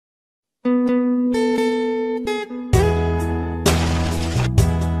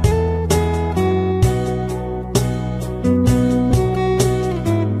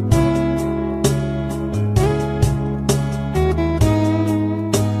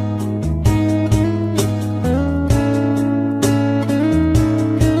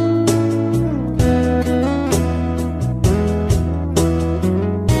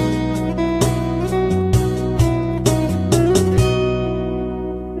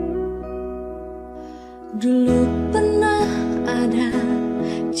Dulu pernah ada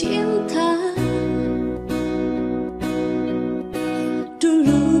cinta,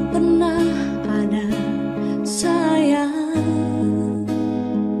 dulu pernah ada sayang,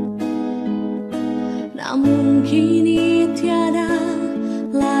 namun kini tiada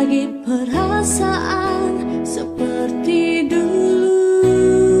lagi perasaan seperti dulu.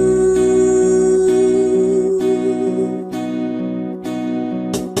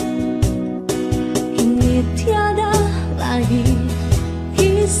 Tiada lagi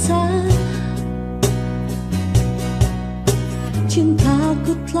kisah,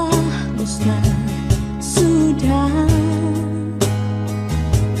 cintaku telah musnah sudah.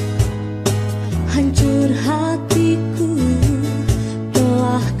 Hancur hatiku,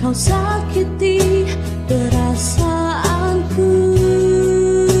 telah kau sakiti perasaanku.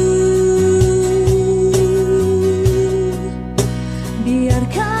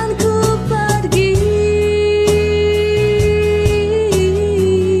 Biarkan ku pergi,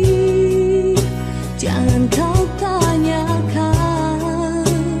 jangan kau tanyakan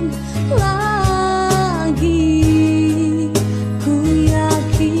lagi. Ku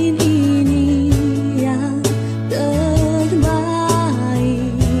yakin ini yang terbaik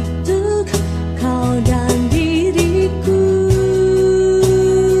untuk kau dan diriku.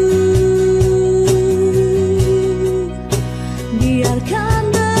 Biarkan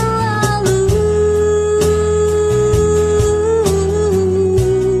berlalu,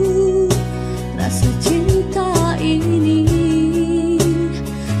 rasa cinta ini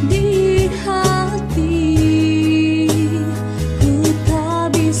di hati. Ku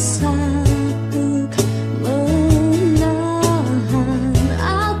tak bisa untuk menahan,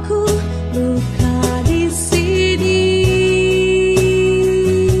 aku luka di sini.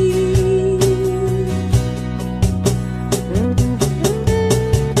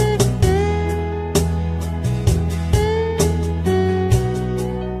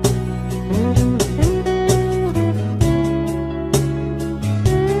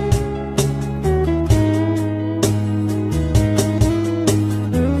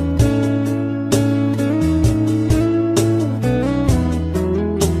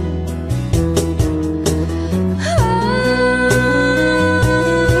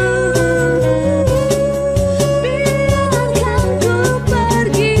 Biarkan ku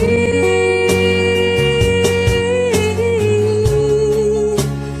pergi,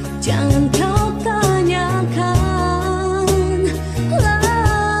 jangan kau tanyakan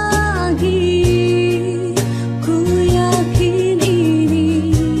lagi. Ku yakin ini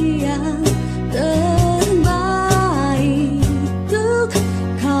yang terbaik untuk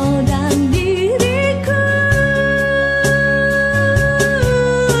kau dan diriku.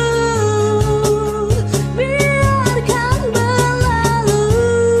 Biarkan berlalu,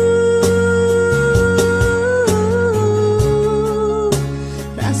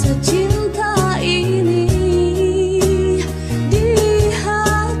 rasa cinta ini di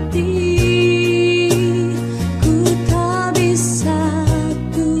hati. Ku tak bisa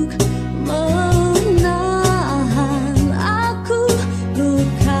untuk menahan, aku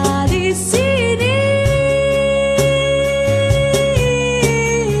luka di sini.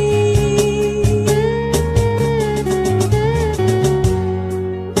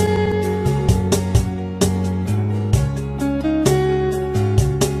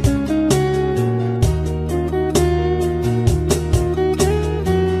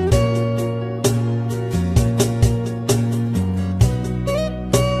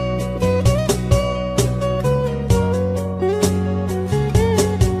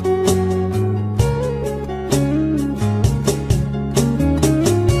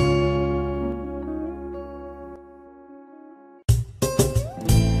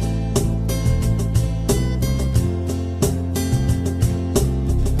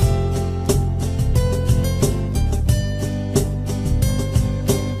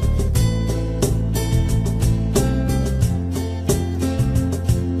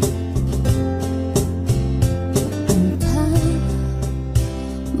 Entah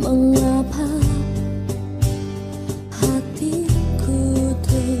mengapa hatiku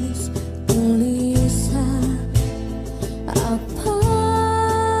terus gelisah, apa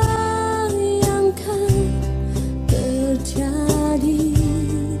yang kan terjadi.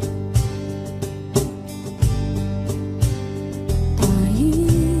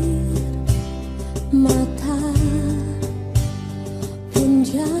 Air mata pun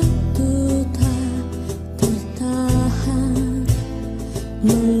jatuh tak tertahan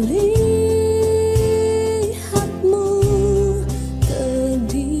melihatmu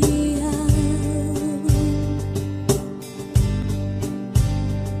terdiam.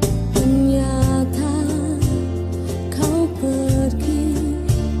 Ternyata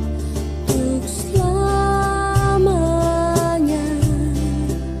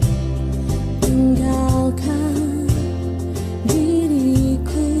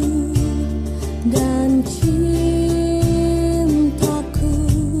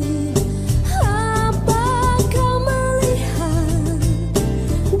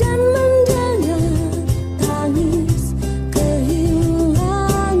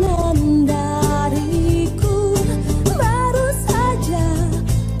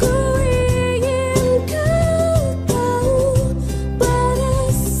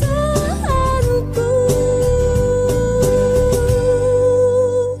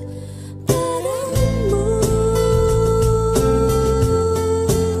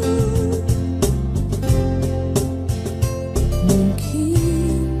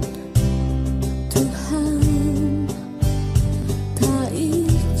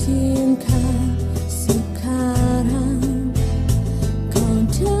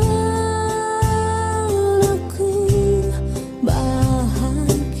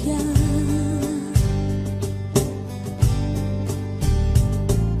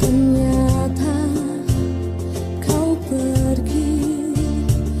Ternyata kau pergi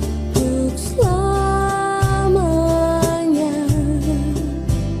untuk selamanya,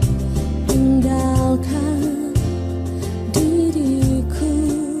 tinggalkan diriku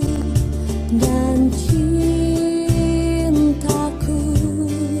dan cintaku.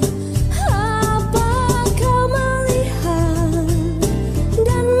 Apa kau melihat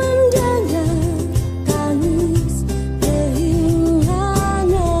dan mendengar tangis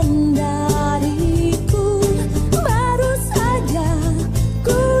kehilangan dariku? Baru saja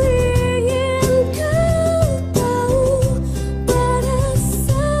ku ingin kau tahu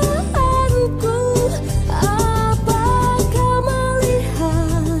perasaanku. Apa kau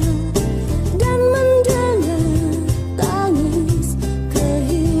melihat dan mendengar tangis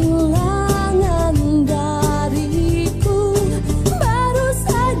kehilangan dariku? Baru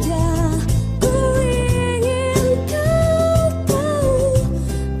saja ku ingin kau tahu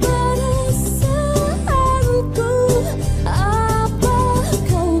perasaanku. Apa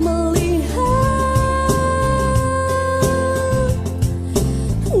kau melihat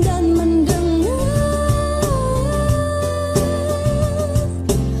dan mendengar?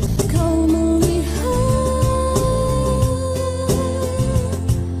 Kau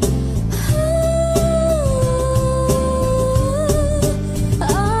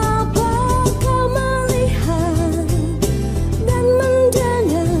apa kau melihat dan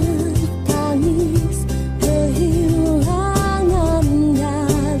mendengar tangis kehilangan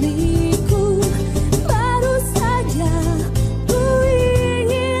dariku? Baru saja ku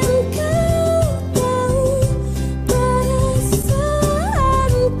ingin kau tahu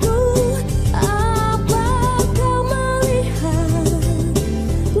perasaanku. Apa kau melihat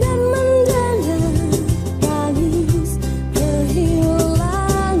dan mendengar tangis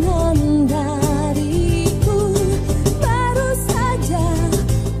kehilangan dariku? Baru saja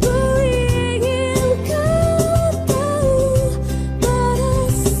ku ingin kau tahu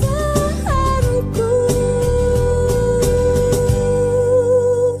perasaanku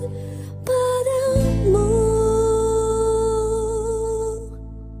padamu.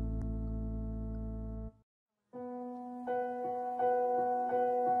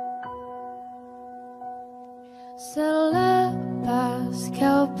 Selepas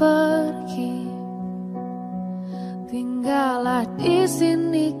kau pergi, tinggallah di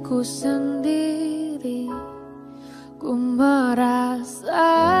sini ku sendiri. Ku merasakan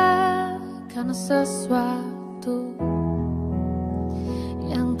sesuatu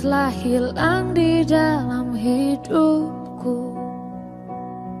yang telah hilang di dalam hidupku.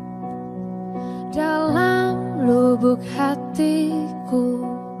 Dalam lubuk hatiku,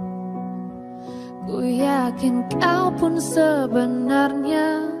 ku yakin kau pun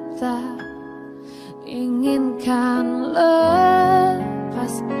sebenarnya tak inginkan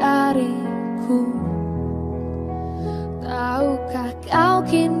lepas dariku. Tahukah kau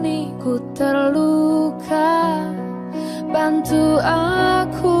kini ku terluka? Bantu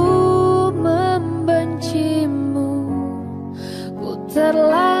aku membencimu. Ku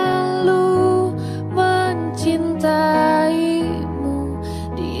terlalu mencintaimu,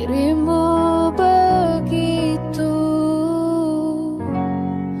 dirimu begitu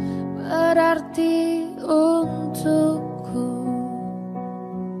berarti untukku.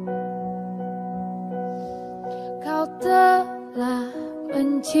 Kau telah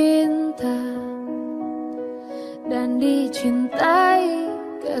mencinta dan dicintai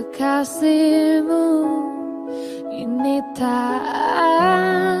kekasihmu. Ini tak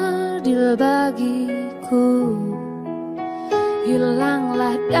adil bagiku.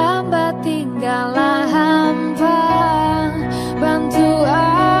 Hilanglah damba, tinggallah hampa. Bantu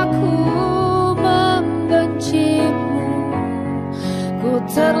aku membencimu. Ku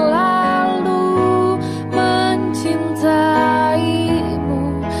terlalu mencintaimu,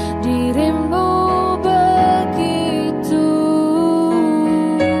 dirimu begitu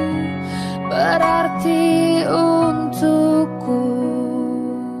berarti untukku.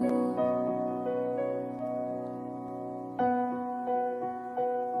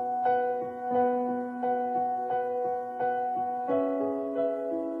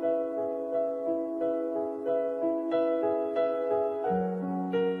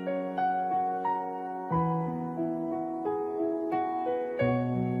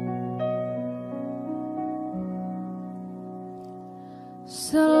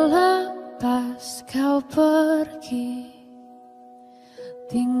 Selepas kau pergi,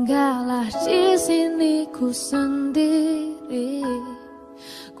 tinggallah di sini ku sendiri.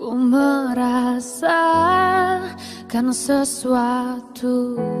 Ku merasakan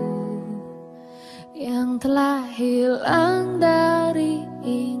sesuatu yang telah hilang dari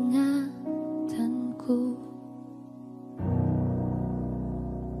ingatan.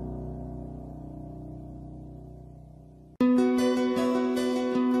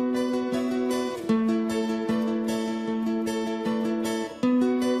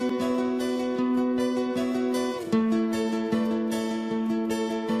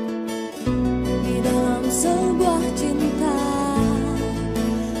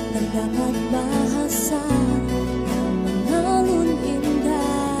 besar yang mengalun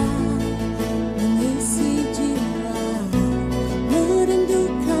indah, mengisi jiwa,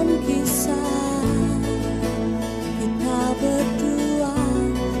 merindukan kisah kita berdua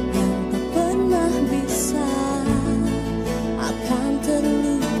yang tak pernah bisa akan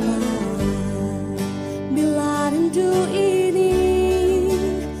terlupa. Bila rindu ini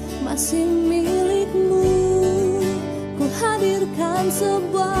masih milikmu, ku hadirkan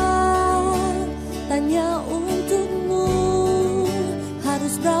sebuah tanya untukmu.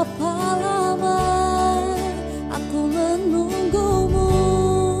 Harus berapa lama aku menunggumu,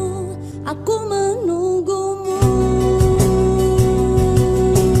 aku menunggumu.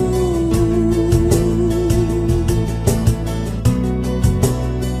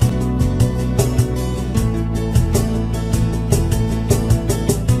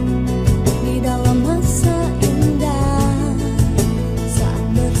 Di dalam masa indah, saat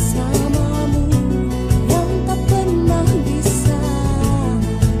bersamamu yang tak pernah bisa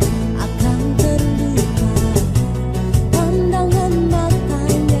akan terlupa. Pandangan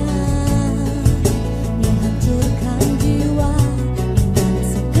matanya menghancurkan jiwa dengan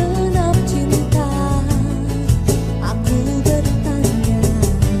segenap cinta. Aku bertanya,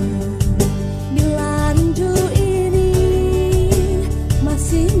 bila rindu ini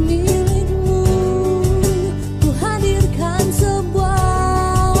masih milikmu, ku hadirkan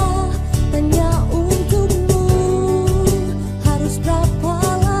sebuah tanya untukmu. Harus berapa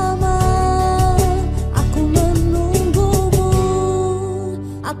lama aku menunggumu,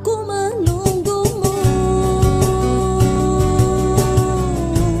 aku menunggumu.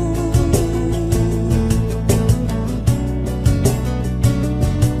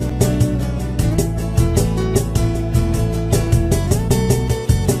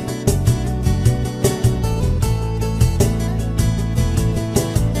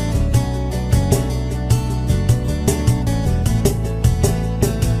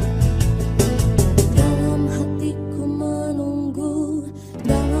 Dalam hatiku menunggu,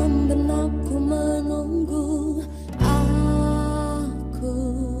 dalam benakku menunggu aku.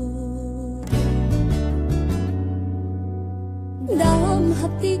 Dalam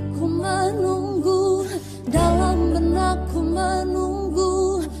hatiku menunggu, dalam benakku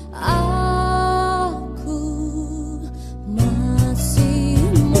menunggu aku. Masih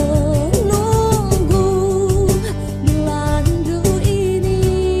menunggu, bila rindu ini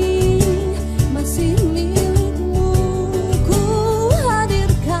masih milikmu, ku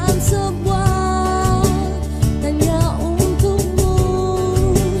hadirkan sebuah tanya untukmu.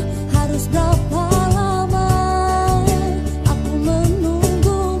 Harus berapa lama aku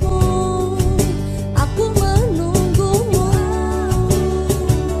menunggumu, aku menunggumu.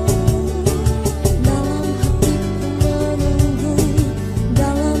 Dalam hatiku menunggu,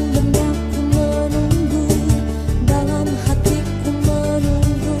 dalam benakku menunggu, dalam hatiku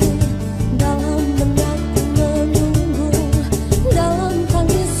menunggu, dalam benakku menunggu, dalam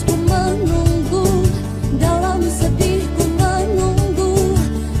tangisku menunggu, dalam sedihku menunggu,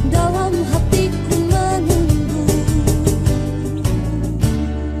 dalam hatiku menunggu.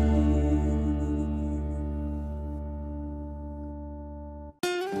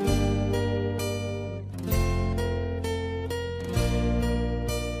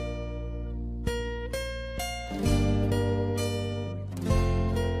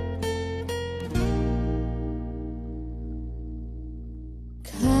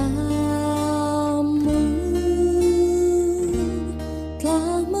 Kamu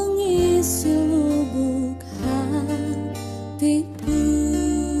telah mengisi lubuk hatiku,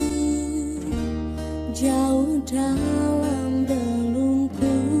 jauh dalam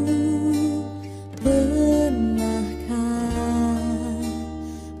relungku. Pernahkah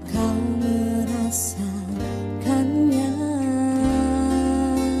kau merasakannya?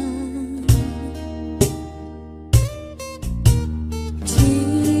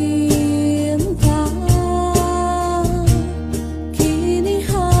 Cinta kini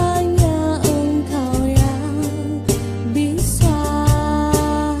hanya engkau yang bisa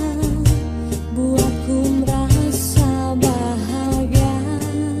buatku merasa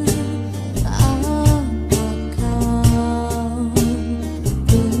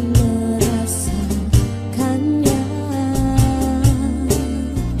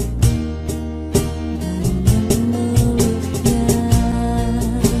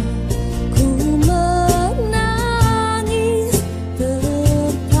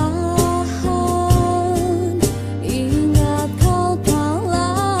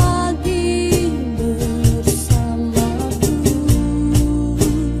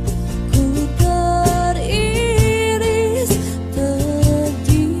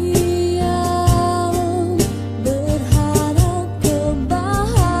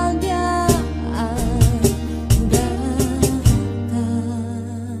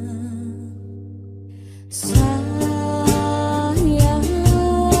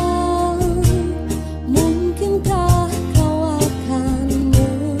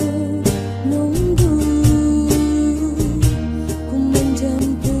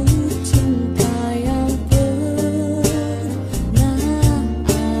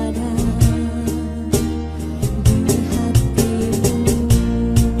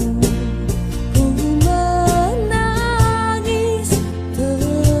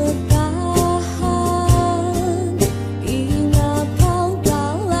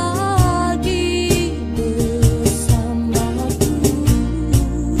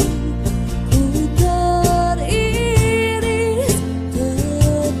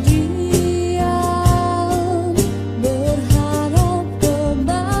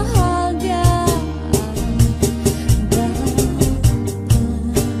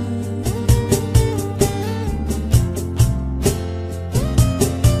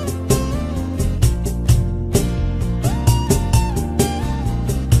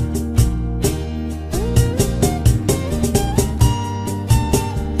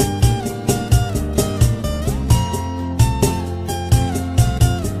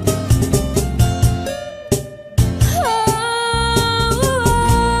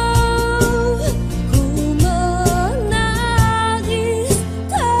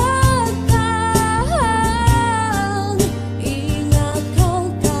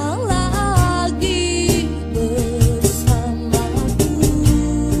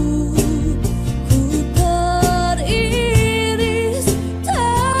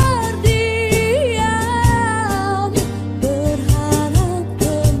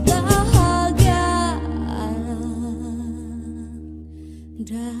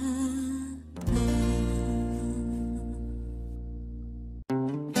Aku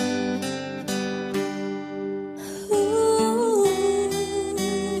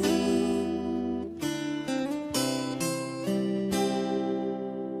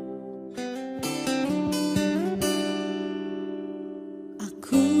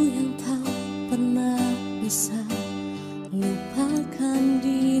yang tak pernah bisa lupakan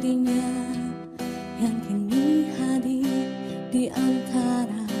dirinya, yang kini hadir di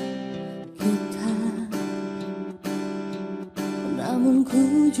antara kita. Namun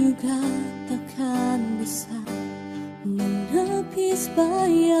ku juga takkan bisa menepis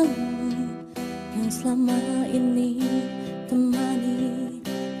bayangmu yang selama ini temani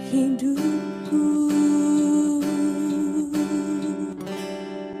hidupku.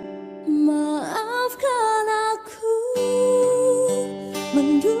 Maafkan aku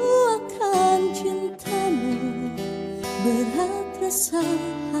menduakan cintamu, berat rasa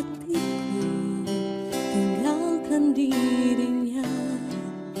hatiku tinggalkan dirinya.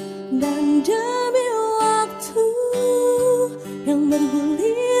 Dan demi waktu yang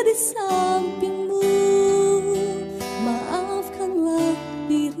bergulir di sampingmu, maafkanlah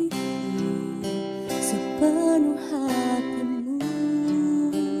diriku sepenuh hatimu.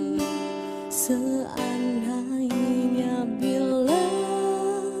 Seandainya bila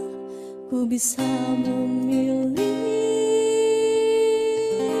ku bisa memilih,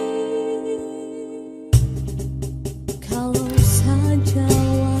 kalau saja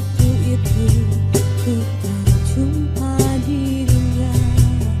waktu itu ku terjumpa dirinya,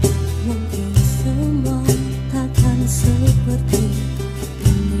 mungkin semua takkan seperti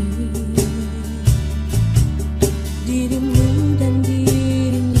ini. Dirimu dan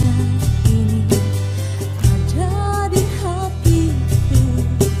dirinya ini ada di hatiku,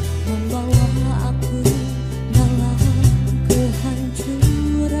 membawa aku dalam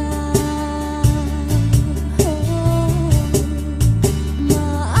kehancuran.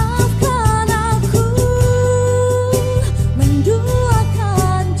 Maafkan aku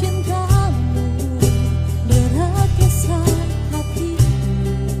menduakan cintamu, berat kisah hatiku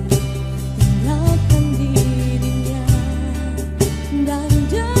tinggalkan dirinya. Dan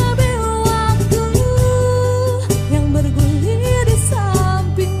demi waktu yang bergulir di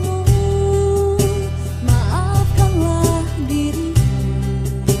sampingmu, maafkanlah diriku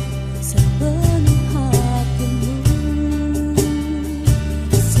sepenuh hatimu.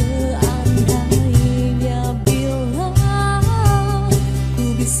 Seandainya bila ku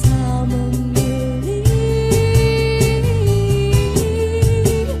bisa memilih,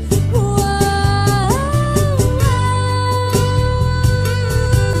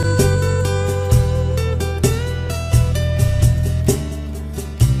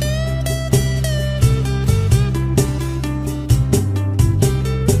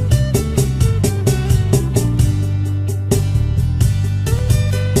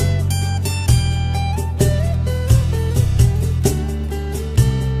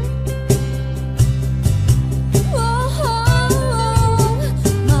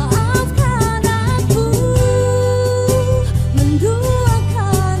 maafkan aku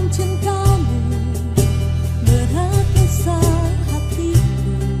menduakan cintamu, berat kisah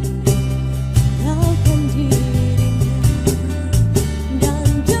hatiku tinggalkan dirinya. Dan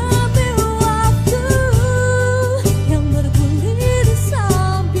demi waktu yang bergulir di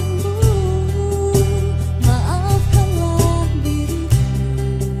sampingmu, maafkanlah diriku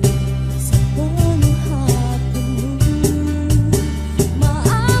sepenuh hatimu.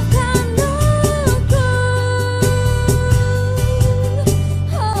 Maafkan aku,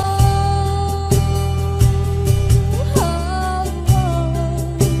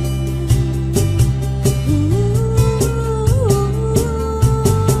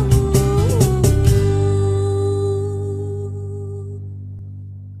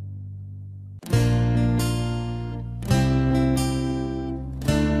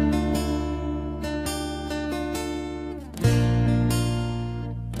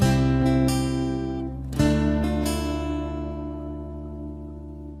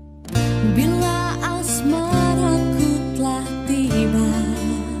 bila asmaraku telah tiba,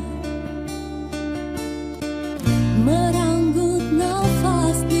 merenggut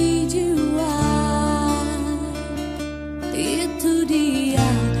nafas di jiwa, itu dia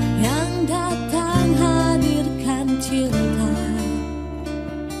yang datang hadirkan cinta,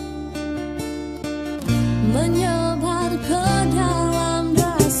 menyebar ke dalam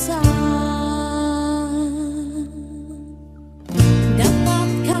rasa.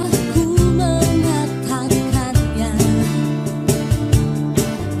 Dapatkah ku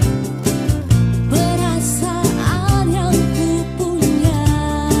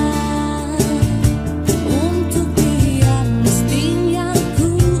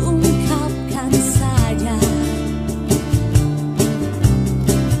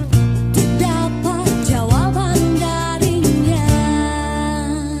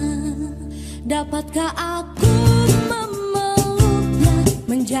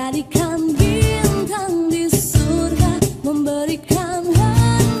menjadikan bintang di surga, memberikan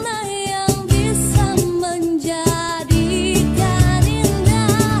warna yang bisa menjadikan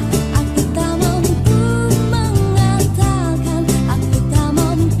indah. Aku tak mampu mengatakan, aku tak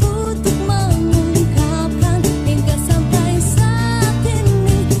mampu untuk mengungkapkan, hingga sampai saat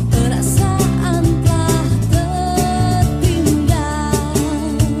ini perasaan telah tertinggal.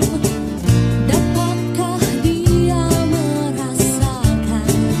 Dapatkah dia merasakan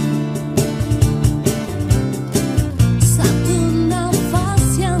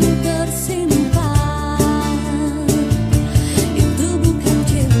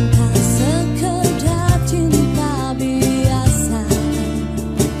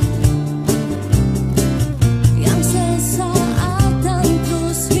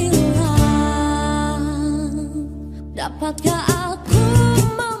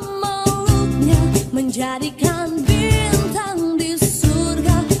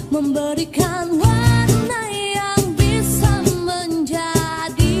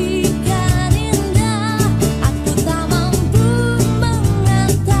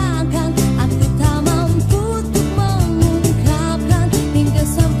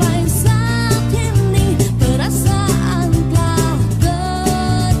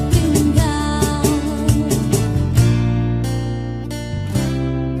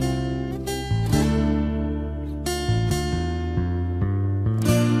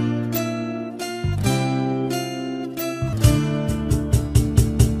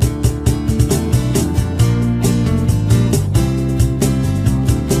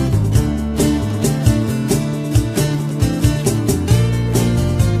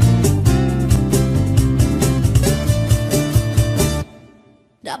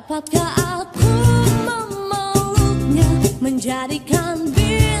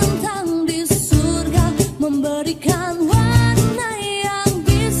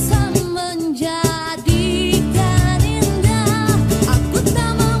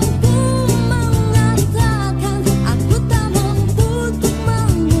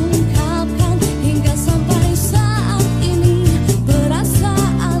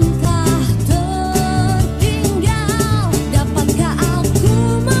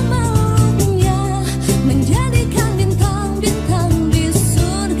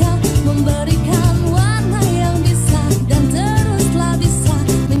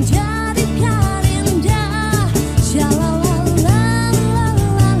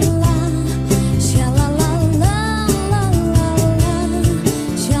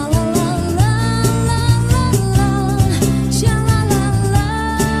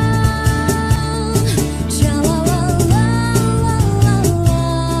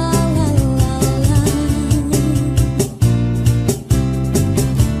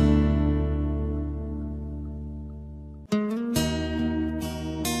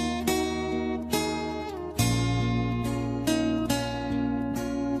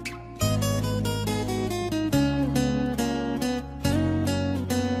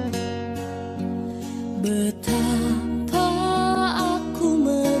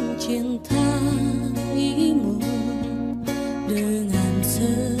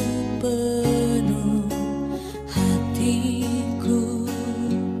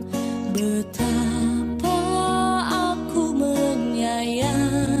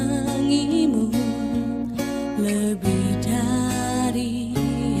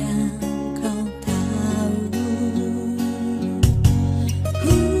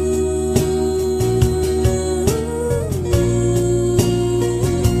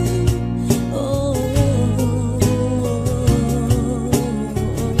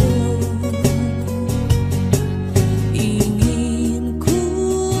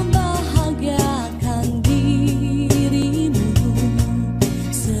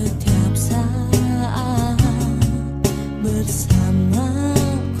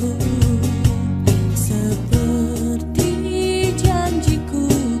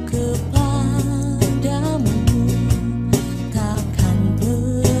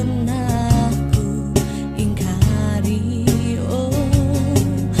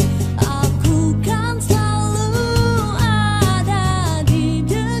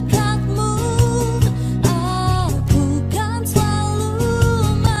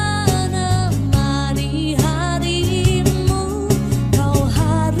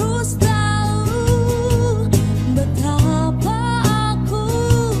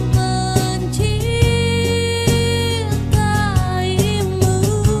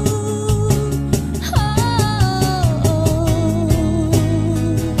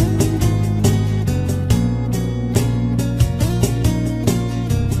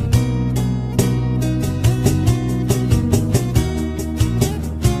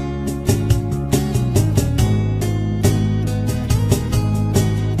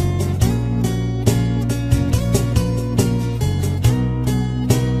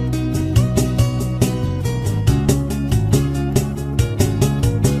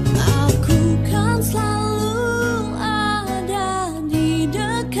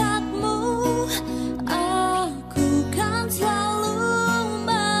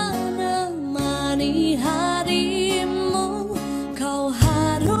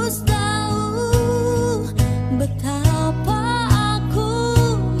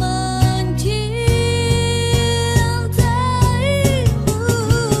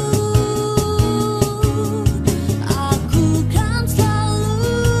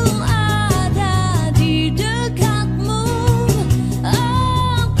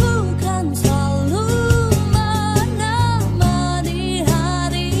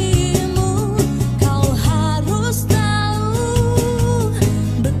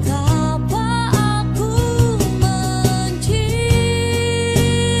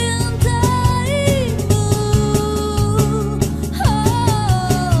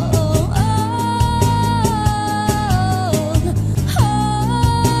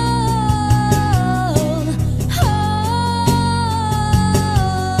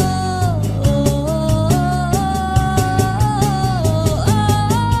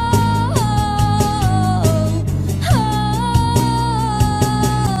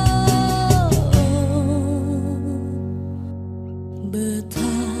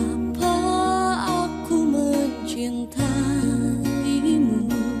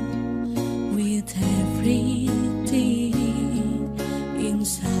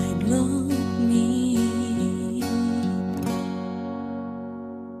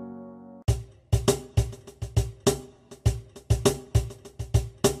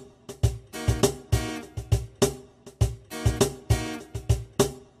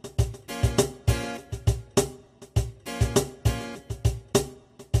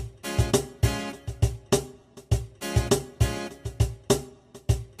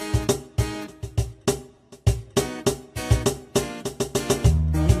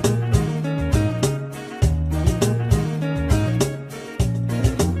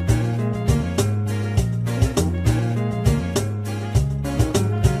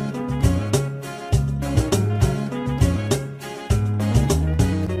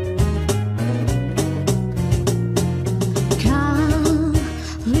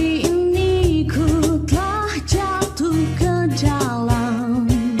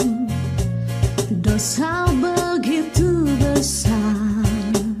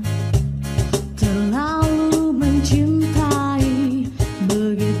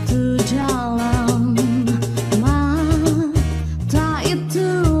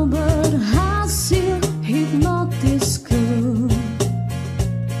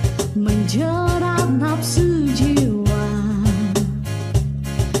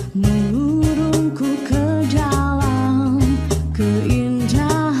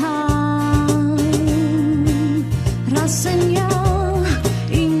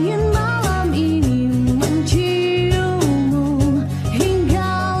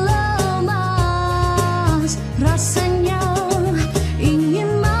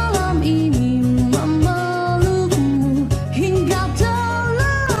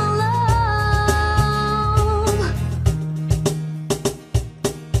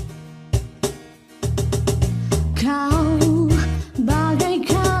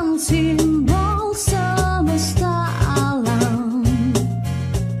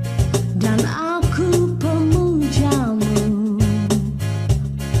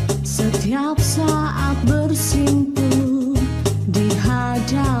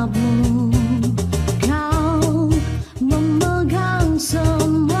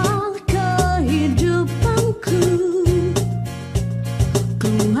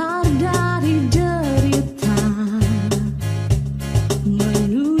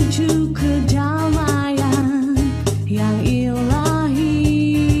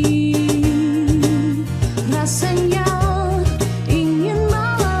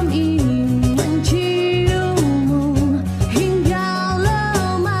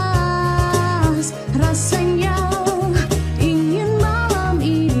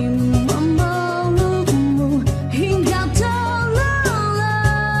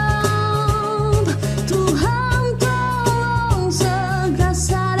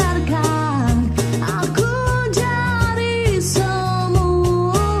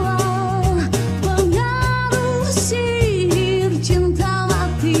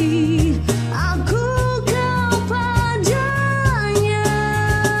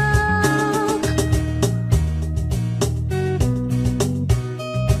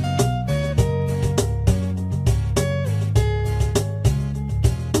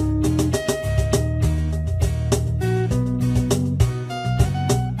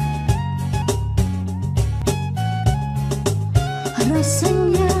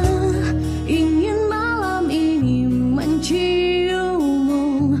Rasanya ingin malam ini menciummu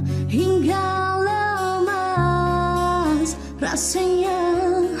hingga lemas. Rasanya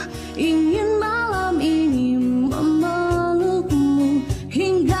ingin malam ini memelukmu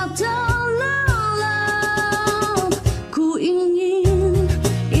hingga terlelap. Ku ingin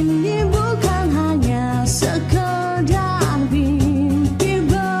ini bukan hanya sekedar mimpi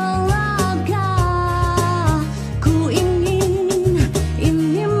belaka. Ku ingin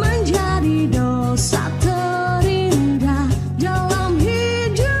ini menjadi dosa terindah dalam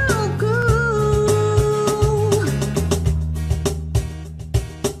hidupku.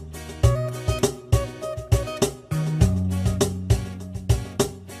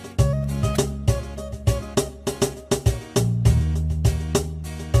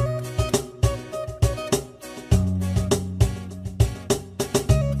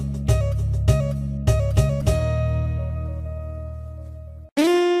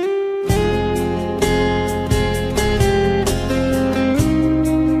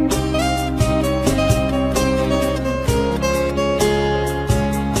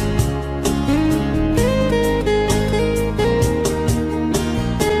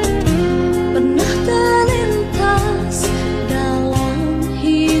 Pernah terlintas dalam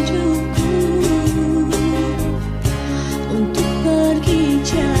hidupku untuk pergi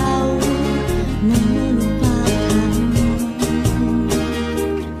jauh melupakanmu.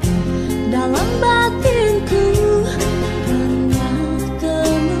 Dalam batinku pernah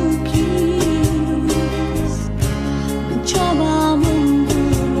terlukis mencoba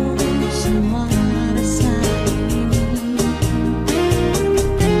membunuh semua rasa ini.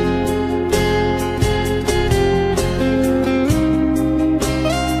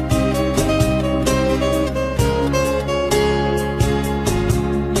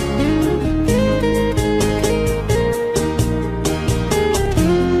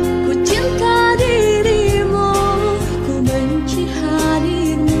 Ku cinta dirimu, ku benci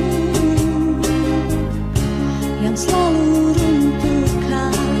hadirmu yang selalu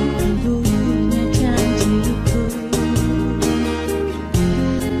runtuhkan teguhnya janjiku.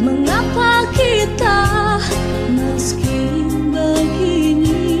 Mengapa kita meski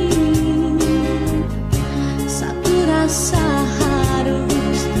begini? Satu rasa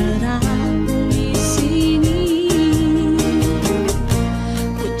harus terang di sini.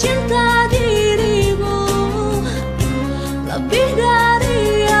 Ku cinta dirimu lebih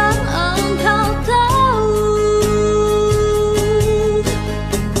dari yang engkau tahu.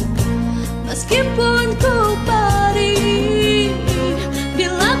 Meskipun ku perih,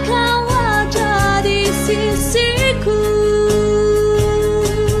 bila kau ada di sisiku.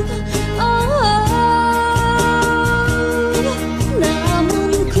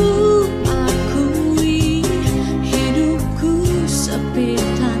 Namun ku akui hidupku sepi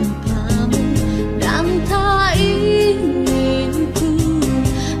tanpamu dan tak ingin ku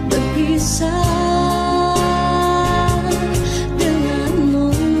berpisah denganmu.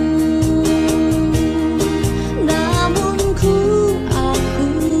 Namun ku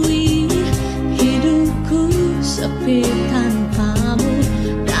akui hidupku sepi tanpamu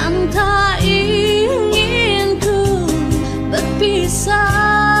dan tak ingin ku berpisah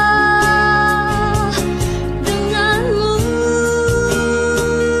denganmu.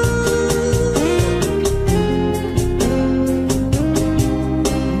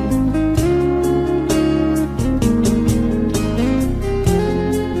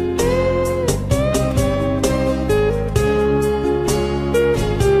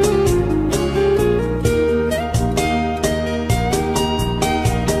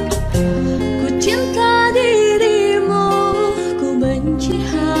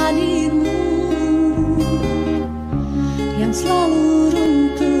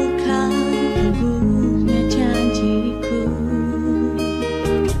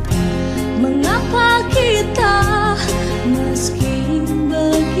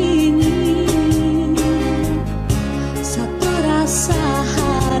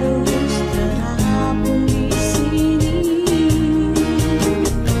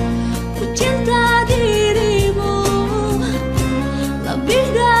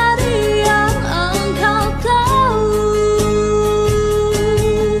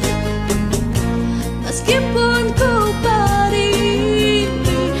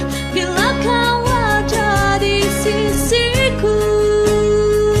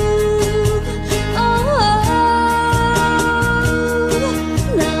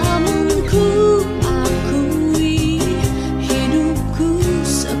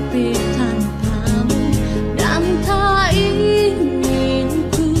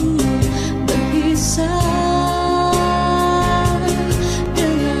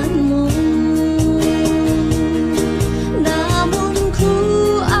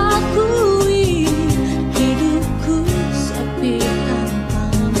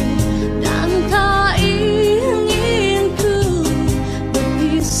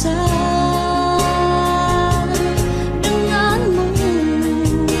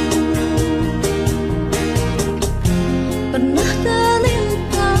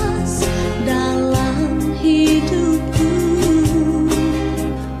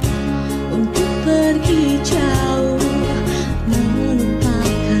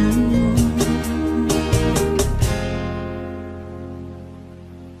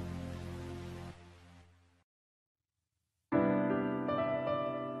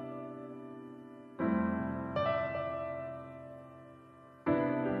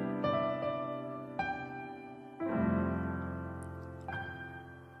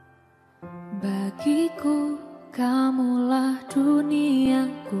 Bagiku kamulah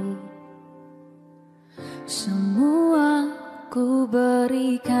duniaku, semua ku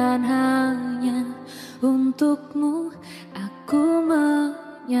berikan hanya untukmu. Aku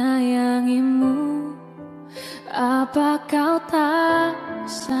menyayangimu. Apa kau tak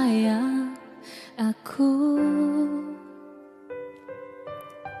sayang aku?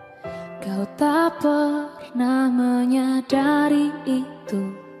 Kau tak pernah menyadari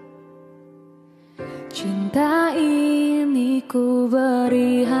itu. Cinta ini ku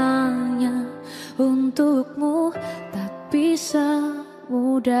beri hanya untukmu, tapi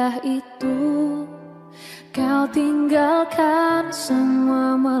semudah itu kau tinggalkan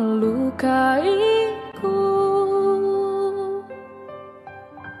semua melukaiku.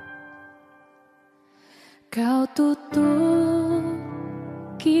 Kau tutup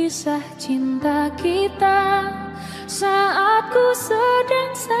kisah cinta kita saat ku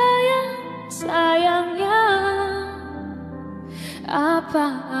sedang sayangnya. Apa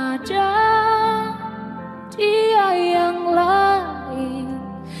ada dia yang lain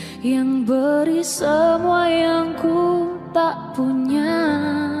yang beri semua yang ku tak punya?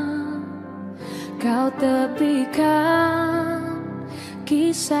 Kau tepikan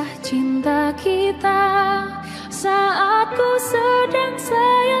kisah cinta kita saat ku sedang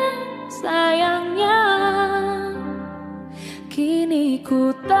sayangnya. Kini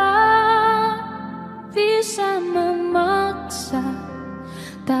ku tak bisa memaksa,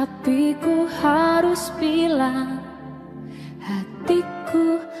 tapi ku harus bilang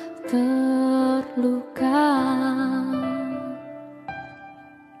hatiku terluka.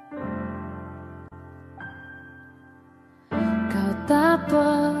 Kau tak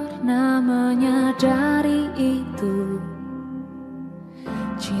pernah menyadari itu.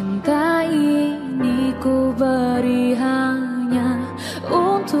 Cinta ini ku beri hanya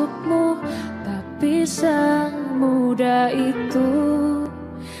untukmu, tapi semudah itu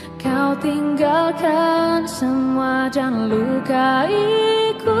kau tinggalkan semua dan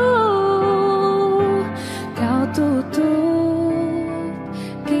lukaiku. Kau tutup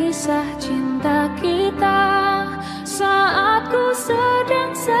kisah cinta kita saat ku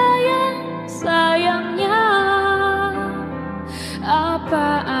sedang sayangnya.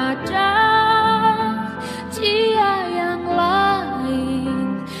 Apa ada dia yang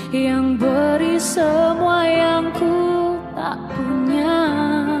lain yang beri semua yang ku tak punya?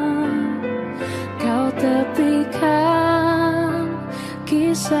 Kau tepikan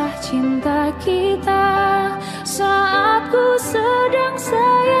kisah cinta kita saat ku sedang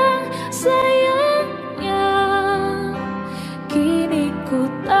sayangnya. Kini ku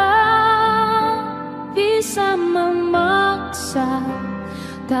tak bisa memaksa,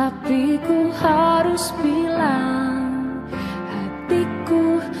 tapi ku harus bilang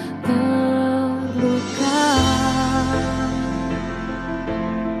hatiku terluka.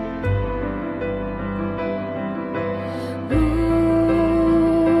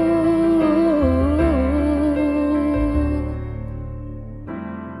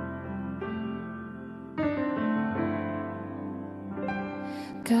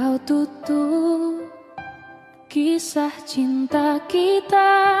 Kau tutup kisah cinta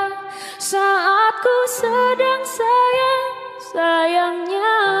kita saat ku sedang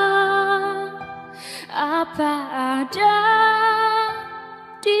sayangnya. Apa ada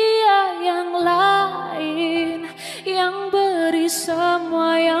dia yang lain yang beri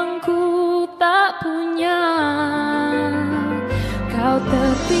semua yang ku tak punya? Kau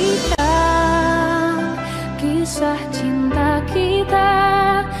tepikan kisah cinta kita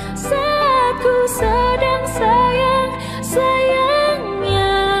saat ku sedang sayangnya.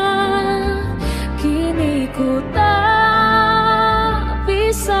 Kini ku tak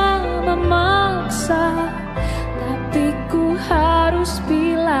bisa memaksa, tapi ku harus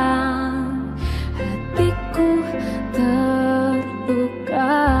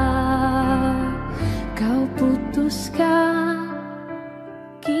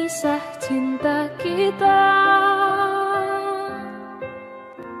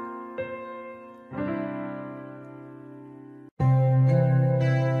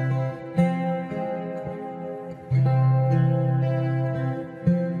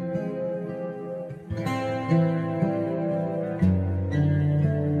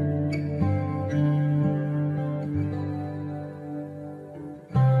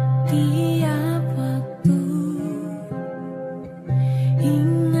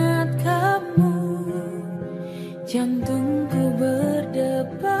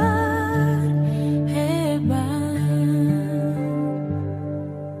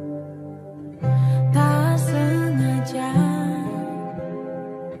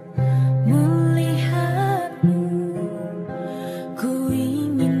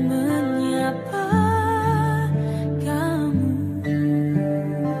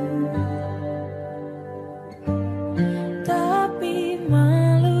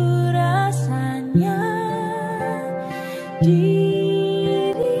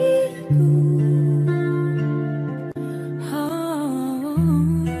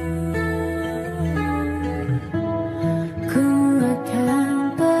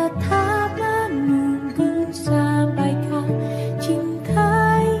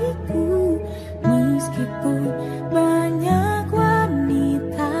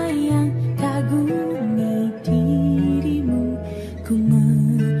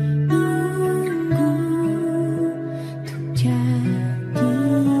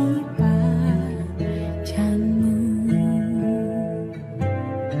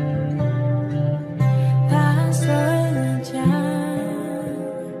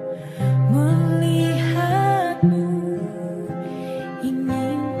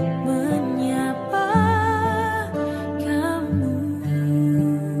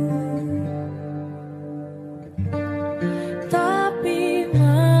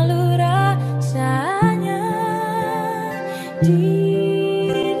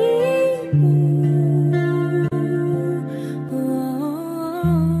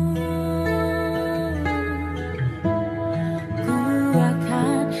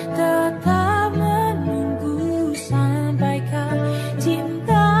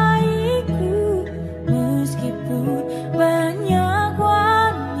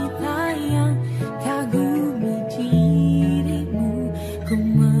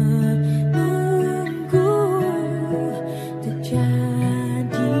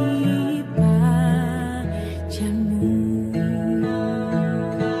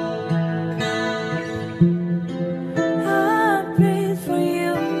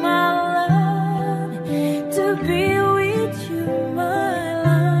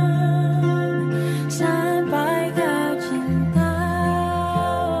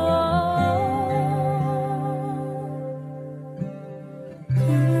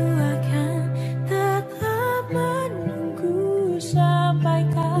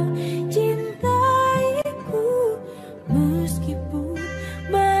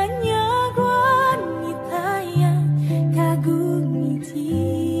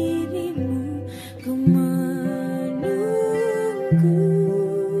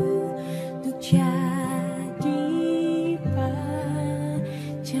jadi pacarmu.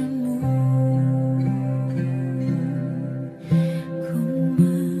 Ku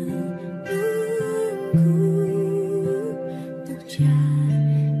menunggu untuk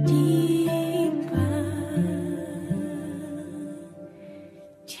jadi pacarmu.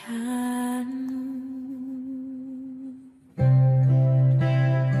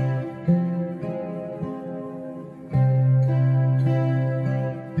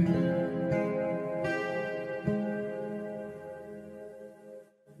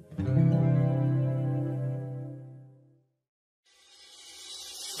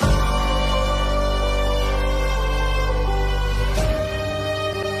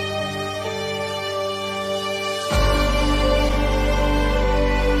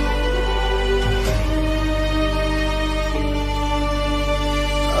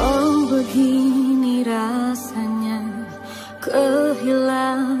 Oh, begini rasanya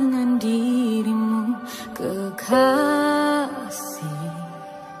kehilangan dirimu, kekasih.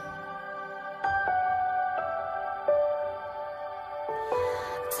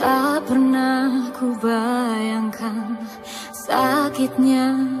 Tak pernah ku bayangkan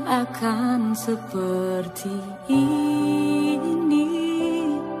sakitnya akan seperti ini.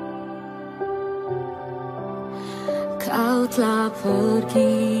 Kau telah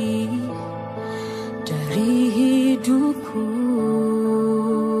pergi dari hidupku.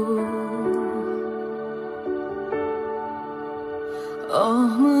 Oh,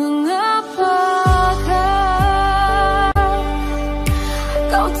 mengapakah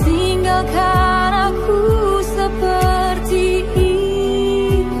kau tinggalkan aku seperti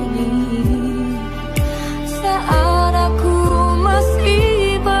ini, saat aku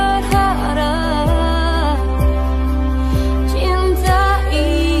masih berharap cinta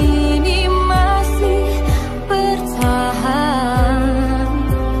ini masih bertahan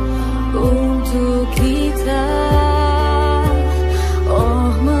untuk kita.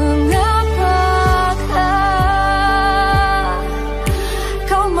 Oh, mengapakah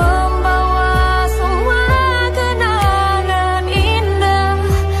kau membawa semua kenangan indah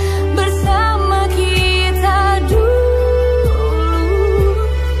bersama kita dulu,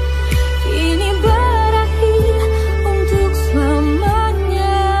 kini berakhir untuk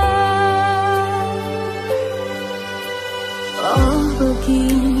selamanya. Oh,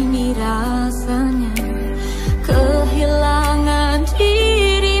 begini rasanya kehilangan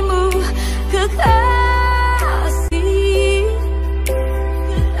dirimu, kekasih.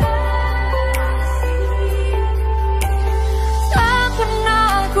 Tak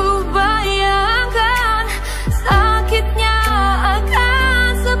pernah ku bayangkan sakitnya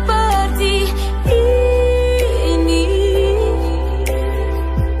akan seperti ini.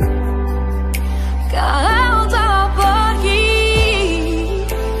 Kau tak pergi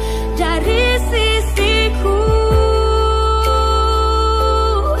dari sisiku.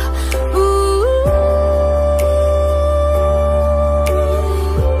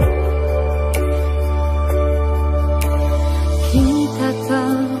 Kita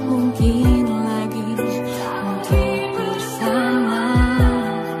tak mungkin lagi untuk bersama.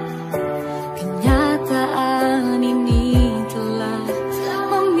 Kenyataan ini telah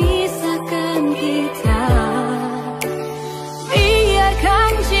memisahkan kita.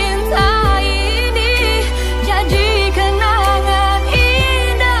 Biarkan cinta ini jadi kenangan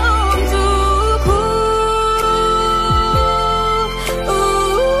indah untukku.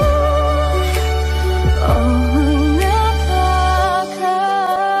 Oh, mengapakah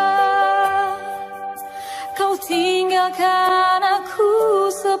kau tinggalkan aku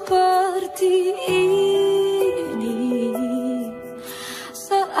seperti ini,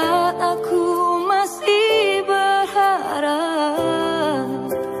 saat aku masih berharap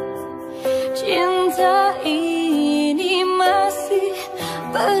cinta ini masih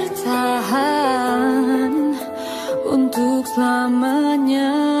bertahan untuk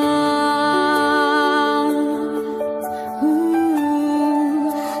selamanya.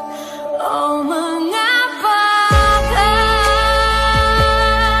 Oh, mengapakah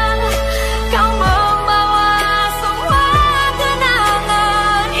kau membawa semua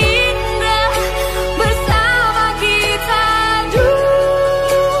kenangan indah bersama kita dulu,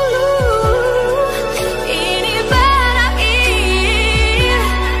 ini berakhir.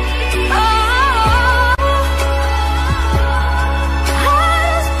 Oh,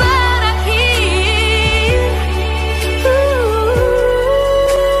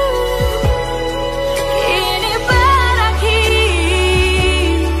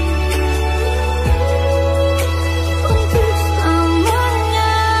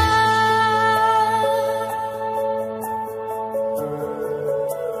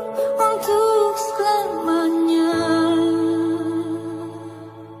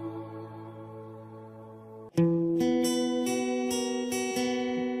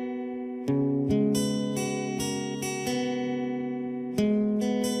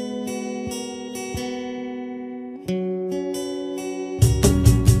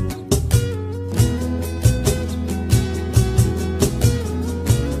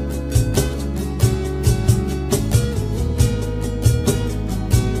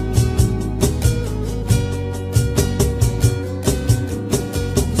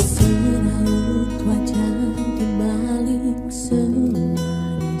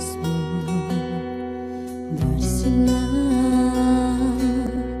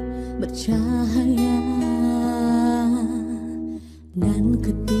 bercahaya. Dan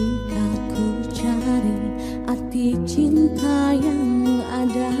ketika ku cari arti cinta yang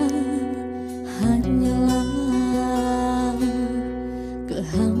ada, hanyalah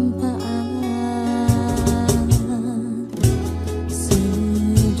kehampaan.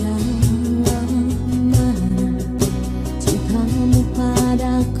 Sedalam mana cintamu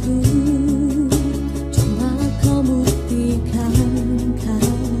padaku, coba kau buktikan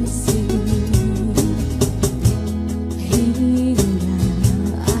kasih. Hingga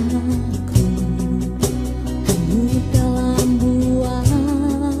aku hanyut dalam buaimu.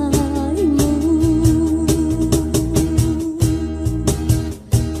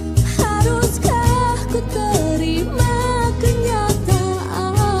 Haruskah ku terima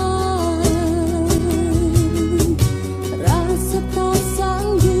kenyataan, rasa tak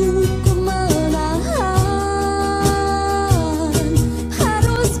sanggup ku menahan.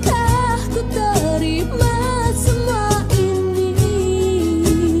 Haruskah ku terima semua ini,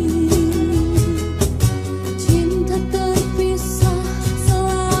 cinta terpisah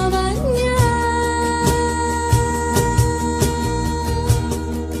selamanya.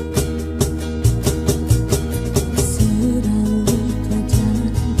 Selalu terjadi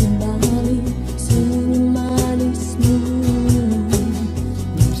kembali senyum manismu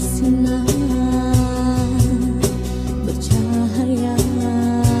bersinar bercahaya.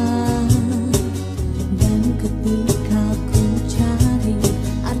 Dan ketika ku cari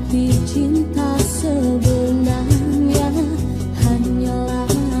arti cinta sebenarnya, hanyalah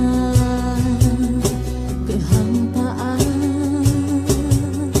kehampaan.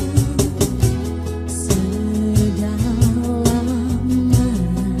 Sedalam mana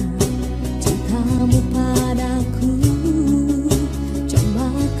cintamu padaku, coba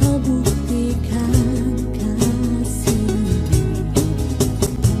kau buktikan kasih.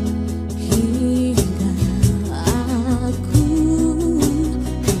 Hingga aku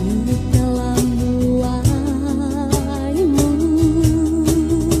hanyut dalam buaimu.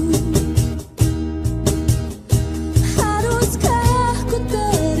 Haruskah ku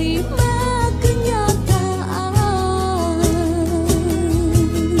terima kenyataan,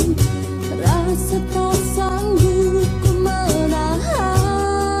 rasa tak sanggup ku menahan.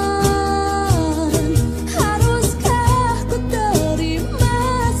 Haruskah ku terima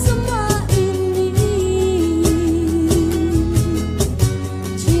semua ini,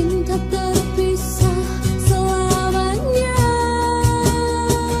 cinta terpisah selamanya.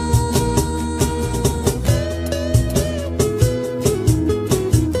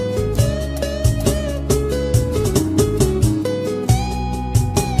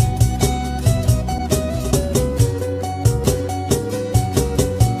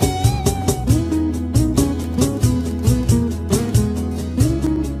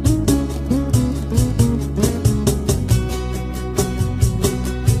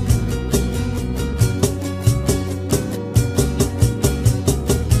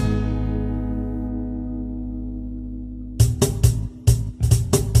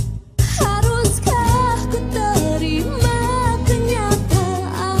 Haruskah ku terima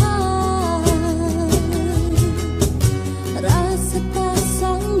kenyataan, rasa tak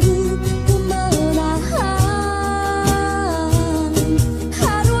sanggup ku menahan.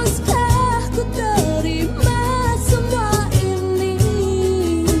 Haruskah ku terima semua ini,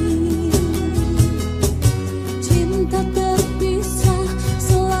 cinta terpisah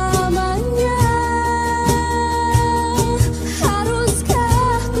selamanya.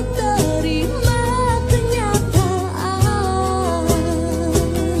 Haruskah ku terima kenyataan,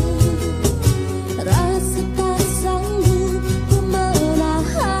 rasa tak sanggup ku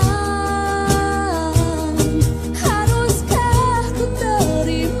menahan. Haruskah ku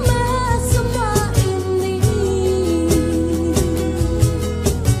terima semua ini,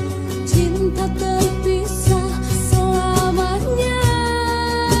 cinta terpisah selamanya.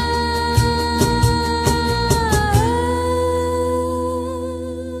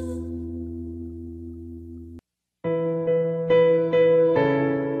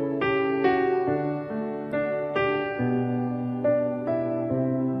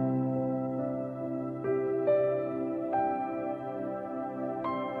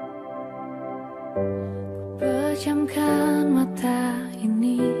 Pejamkan mata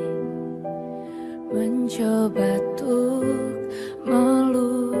ini, mencoba untuk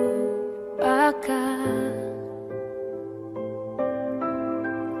melupakan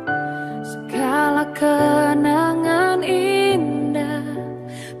segala kenangan indah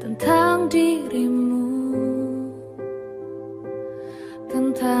tentang dirimu,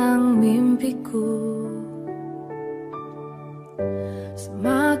 tentang mimpiku.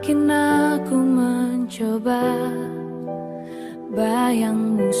 Semakin Semakin aku mencoba,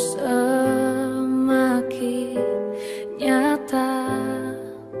 bayangmu semakin nyata,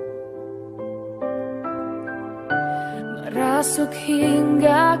 merasuk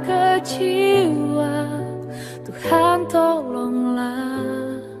hingga ke jiwa. Tuhan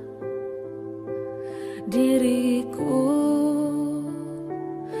tolonglah diriku,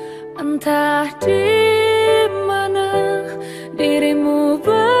 entah di mana dirimu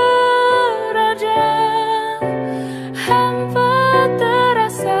berada. Hampa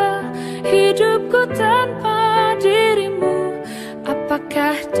terasa hidupku tanpa dirimu.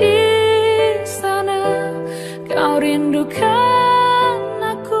 Apakah di sana kau rindukan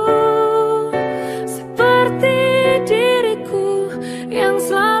aku seperti diriku yang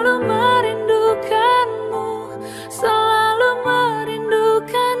selalu merindukanmu, selalu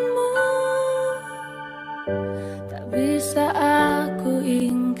merindukanmu. Tak bisa aku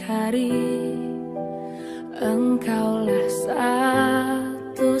ingkari, engkaulah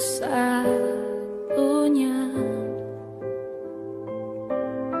satu-satunya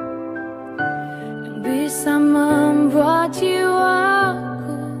yang bisa membuat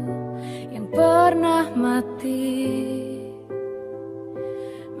jiwaku yang pernah mati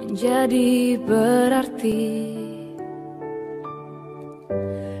menjadi berarti.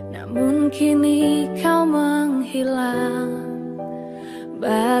 Namun kini kau menghilang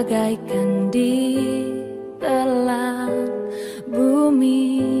bagaikan di dalam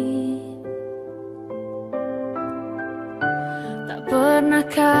bumi. Tak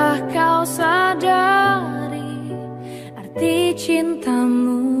pernahkah kau sadari arti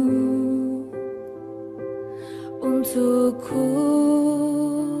cintamu untukku?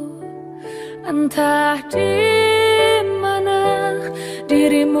 Entah di mana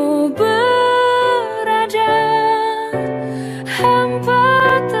dirimu berada.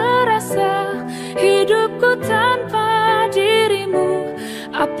 Hampa terasa hidupku tanpa dirimu.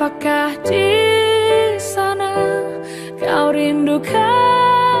 Apakah di sana kau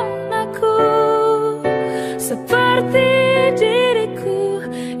rindukan aku seperti diriku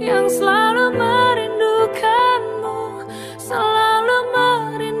yang selalu merindukanmu, selalu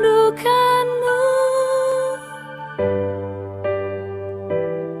merindukanmu.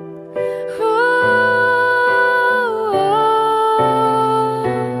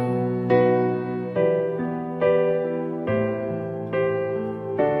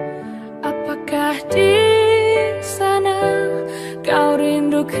 Apakah di sana kau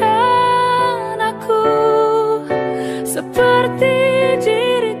rindukan aku seperti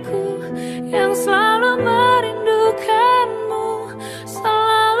diriku yang selalu merindukanmu,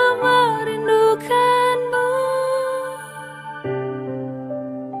 selalu merindukanmu.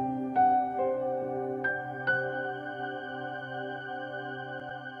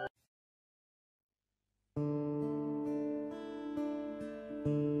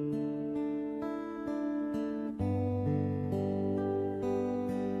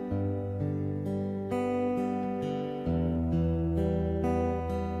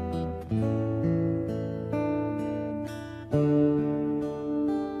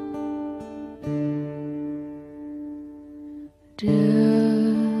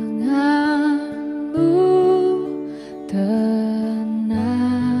 Denganmu tenang,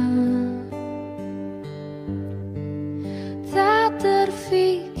 tak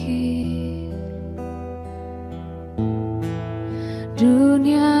terfikir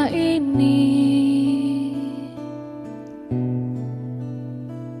dunia ini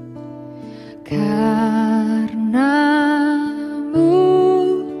karenamu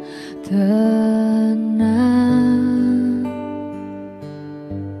tenang.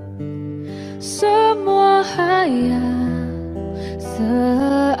 Semua hayal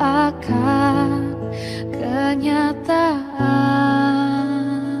seakan kenyataan,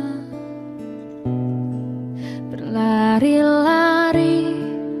 berlari-lari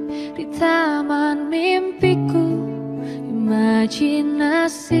di taman mimpiku.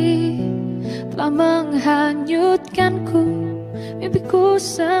 Imajinasi telah menghanyutkanku. Mimpiku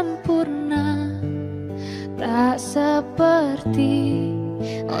sempurna, tak seperti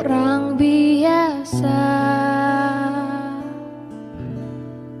orang biasa.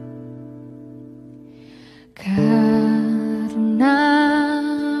 Karenamu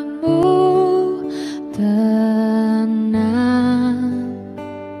tenang,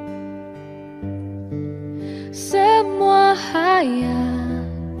 semua hayal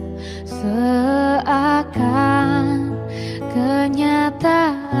seakan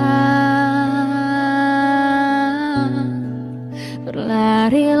kenyataan,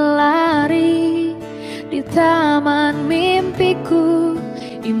 berlari-lari di taman mimpiku.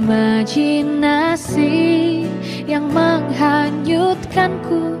 Imajinasi yang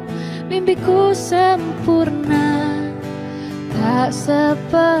menghanyutkanku, mimpiku sempurna, tak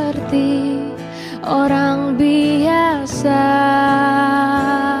seperti orang biasa.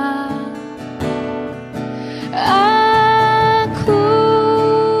 Aku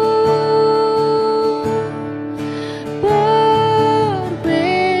berbeda,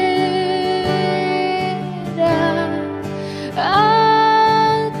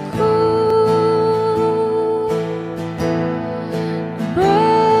 aku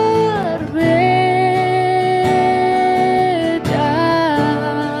berbeda.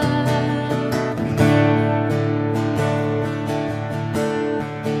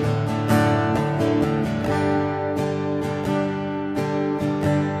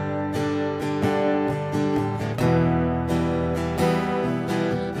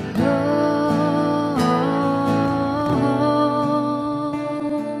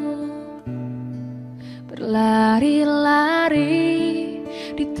 Berlari-lari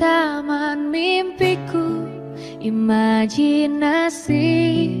di taman mimpiku, imajinasi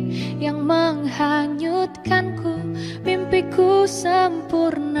yang menghanyutkanku, mimpiku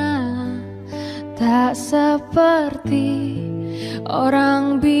sempurna, tak seperti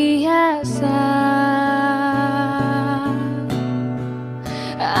orang biasa.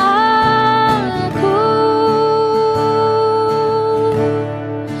 Aku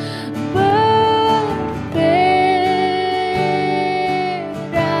berbeda,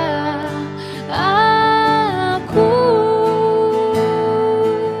 aku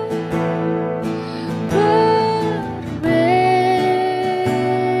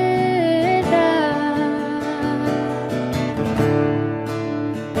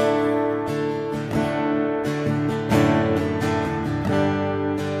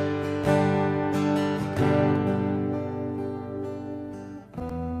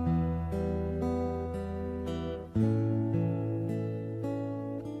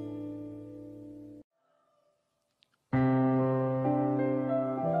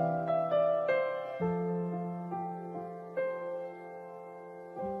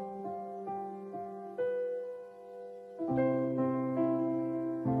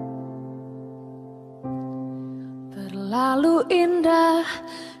terlalu indah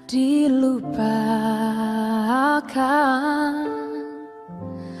dilupakan,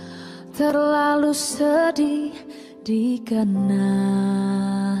 terlalu sedih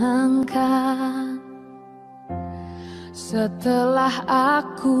dikenangkan. Setelah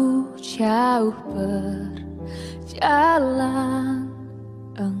aku jauh berjalan,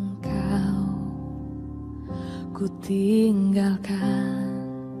 engkau ku tinggalkan.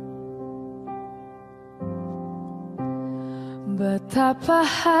 Betapa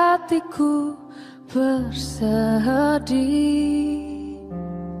hatiku bersedih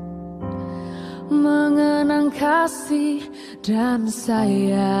mengenang kasih dan sayangmu,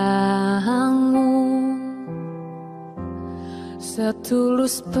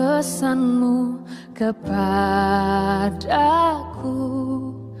 setulus pesanmu kepadaku,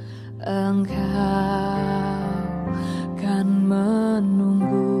 engkau kan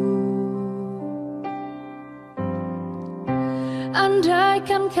menunggu.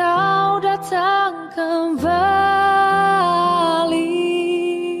 Andaikan kau datang kembali,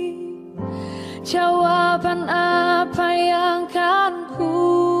 jawaban apa yang kan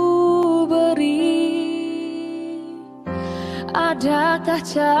ku beri? Adakah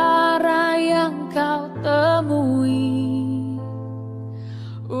cara yang kau temui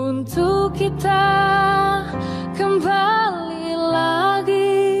untuk kita kembali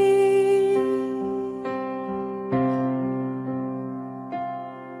lagi?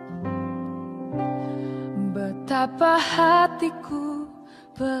 Betapa hatiku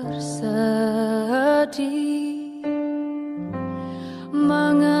bersedih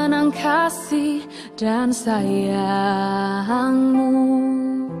mengenang kasih dan sayangmu,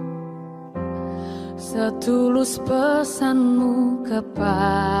 setulus pesanmu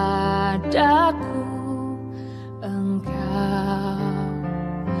kepadaku, engkau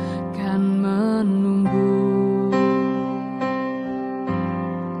kan menunggu.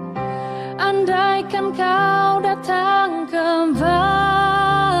 Andaikan kau datang kembali,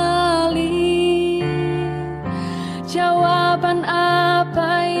 jawaban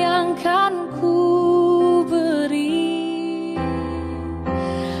apa yang kan ku beri?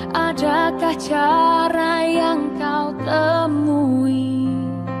 Adakah cara yang kau temui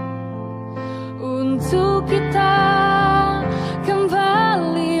untuk kita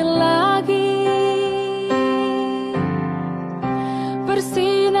kembali lagi?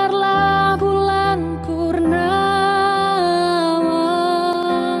 Bersinarlah bulan purnama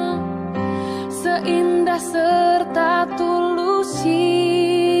seindah serta tulus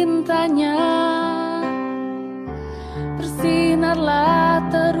cintanya. Bersinarlah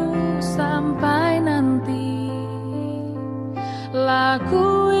terus sampai nanti.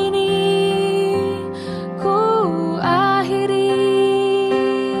 Lagu ini ku akhiri.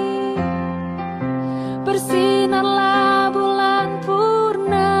 Bersinarlah bulan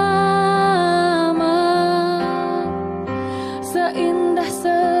purnama, seindah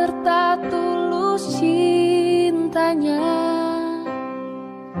serta tulus cintanya.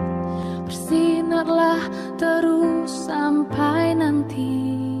 Bersinarlah terus sampai nanti.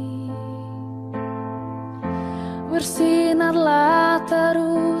 Bersinarlah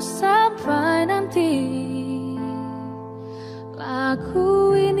terus sampai nanti.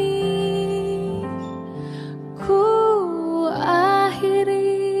 Lagu ini ku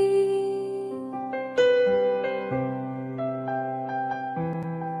akhiri.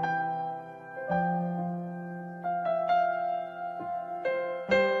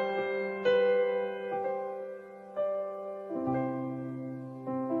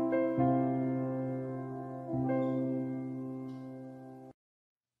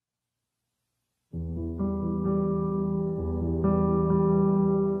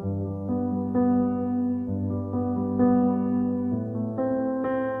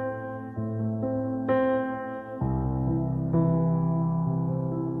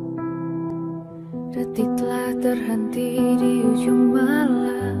 Detik telah terhenti di ujung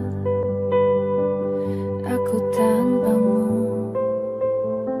malam. Aku tanpamu,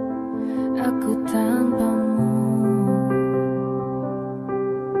 aku tanpamu.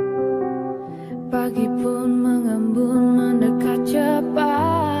 Pagi pun mengembun mendekat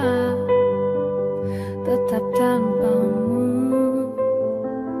cepat. Tetap tanpamu,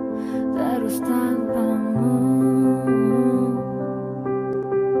 terus tanpamu.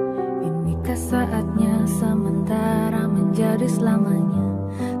 Inikah saatnya sementara menjadi selamanya.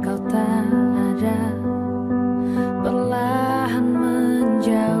 Kau tak ada, perlahan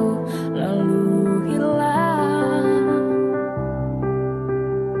menjauh lalu hilang.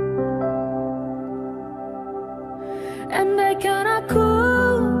 Andaikan aku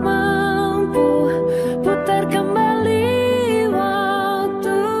mampu putar kembali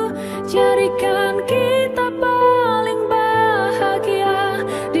waktu, jadikan kita paling bahagia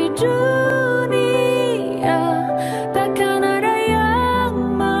di dunia. Takkan ada yang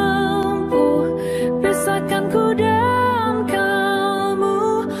mampu pisahkan ku dan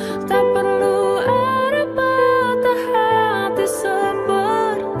kamu. Tak perlu ada patah hati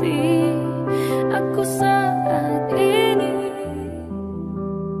seperti aku saat ini.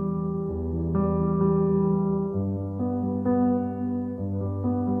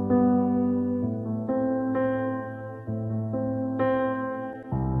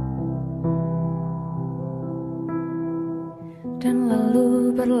 Dan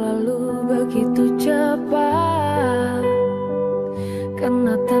lalu berlalu begitu cepat,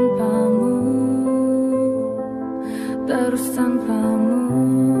 karena tanpamu, terus tanpamu.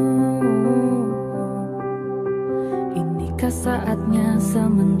 Inikah saatnya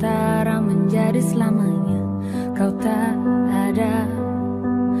sementara menjadi selamanya. Kau tak ada,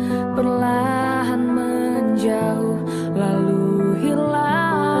 perlahan menjauh lalu hilang.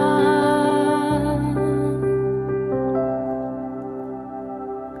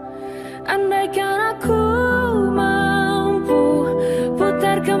 Andaikan aku mampu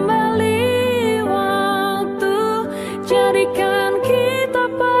putar kembali waktu, jadikan kita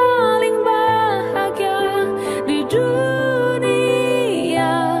paling bahagia di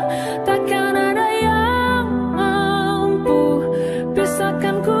dunia. Takkan ada yang mampu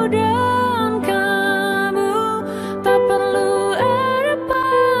pisahkan ku dan kamu. Tak perlu ada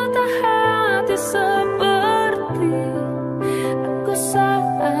patah hati seperti aku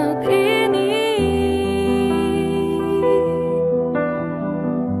saat ini.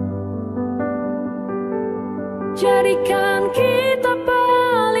 Jadikan kita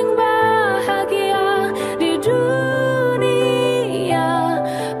paling bahagia di dunia.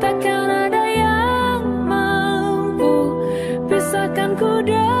 Takkan ada yang mampu pisahkan ku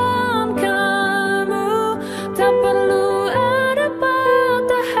dan kamu. Tak perlu ada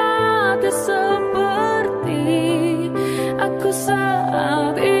patah hati seperti aku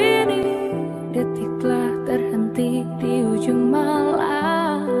saat ini. Detik telah terhenti di ujung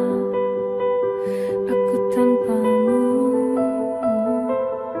malam. Aku tanpamu,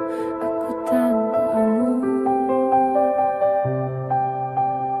 aku tanpamu.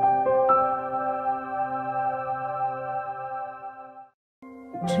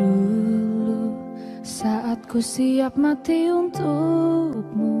 Dulu saat ku siap mati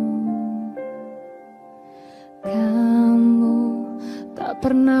untukmu,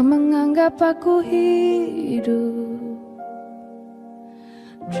 tak pernah menganggap aku hidup.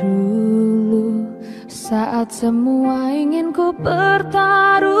 Dulu saat semua ingin ku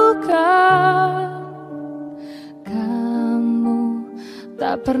pertaruhkan, kamu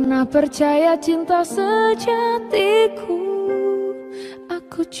tak pernah percaya cinta sejatiku.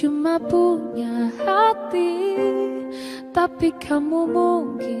 Aku cuma punya hati, tapi kamu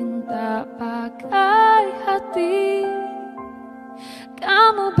mungkin tak pakai hati.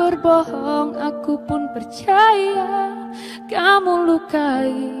 Kamu berbohong, aku pun percaya. Kamu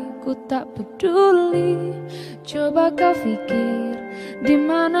lukai, ku tak peduli. Coba kau pikir, di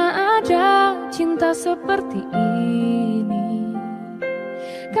mana ada cinta seperti ini?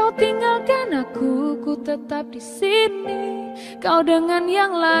 Kau tinggalkan aku tetap di sini. Kau dengan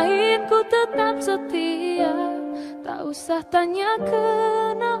yang lain, ku tetap setia. Tak usah tanya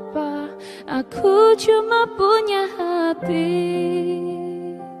kenapa, aku cuma punya hati.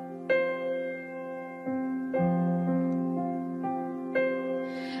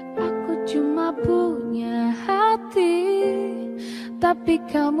 Aku cuma punya hati, tapi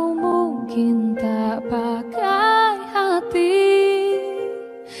kamu mungkin tak pakai hati.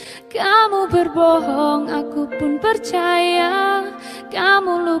 Kamu berbohong, aku pun percaya.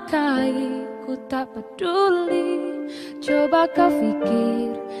 Kamu lukai, ku tak peduli. Coba kau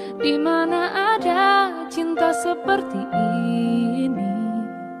pikir, di mana ada cinta seperti ini?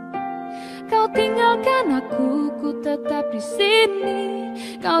 Kau tinggalkan aku tetap di sini.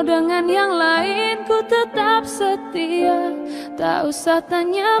 Kau dengan yang lain, ku tetap setia. Tak usah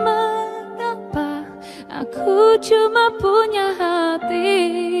tanya mengapa, aku cuma punya hati.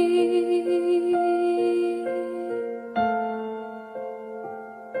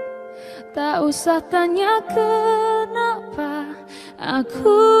 Tak usah tanya kenapa,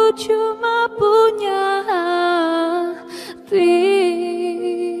 aku cuma punya hati.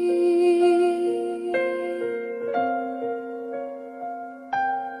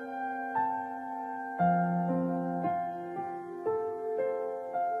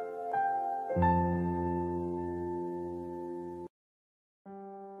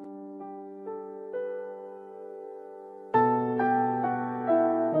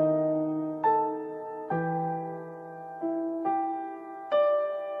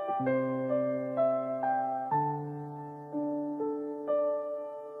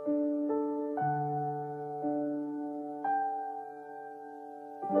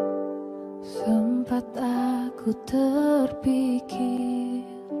 Sempat aku terpikir,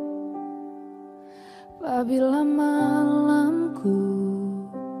 apabila malamku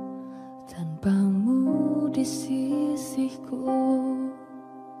tanpamu di sisiku.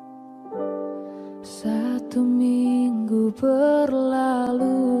 1 minggu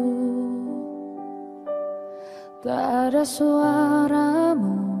berlalu, tak ada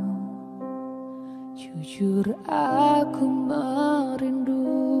suaramu. Jujur aku merindu.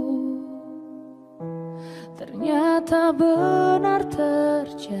 Ternyata benar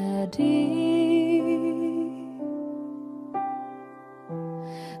terjadi.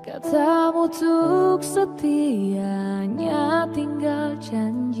 Katamu untuk setianya tinggal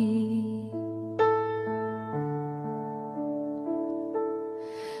janji.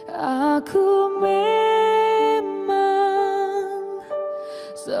 Aku memang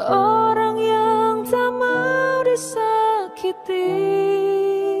seorang yang tak mau disakiti.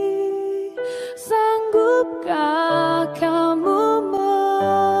 Sanggupkah kamu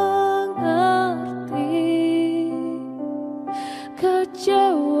mengerti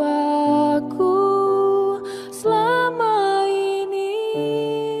kecewaku selama ini?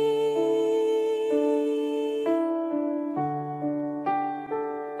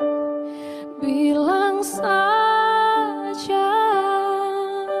 Bilang saja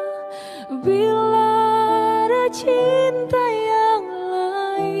bila ada cinta yang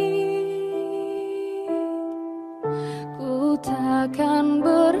takkan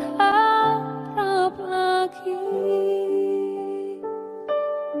berharap lagi.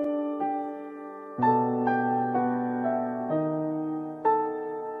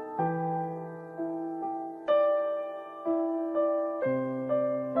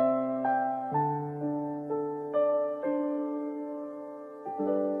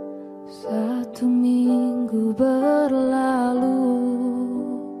 Satu minggu berlalu,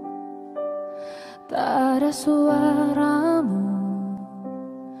 tak ada suaramu.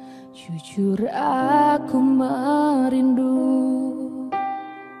 Jujur aku merindu.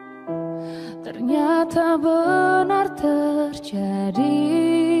 Ternyata benar terjadi.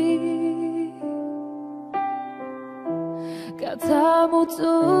 Katamu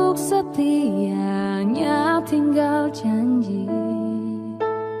untuk setianya tinggal janji.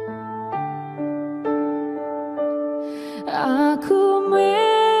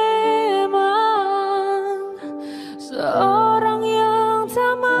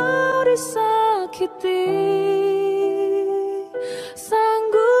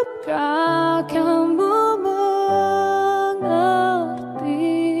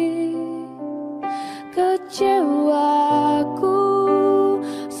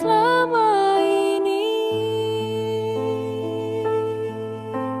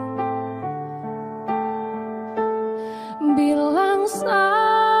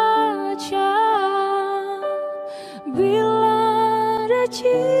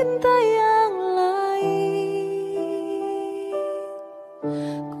 cinta yang lain.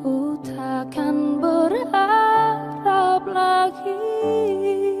 Ku takkan berharap lagi.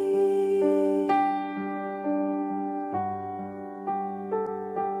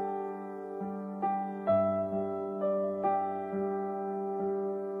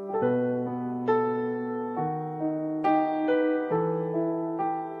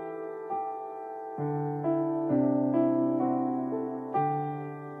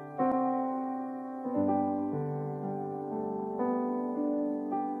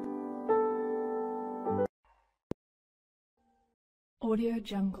 Audio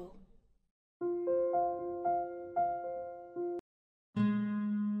Jungle.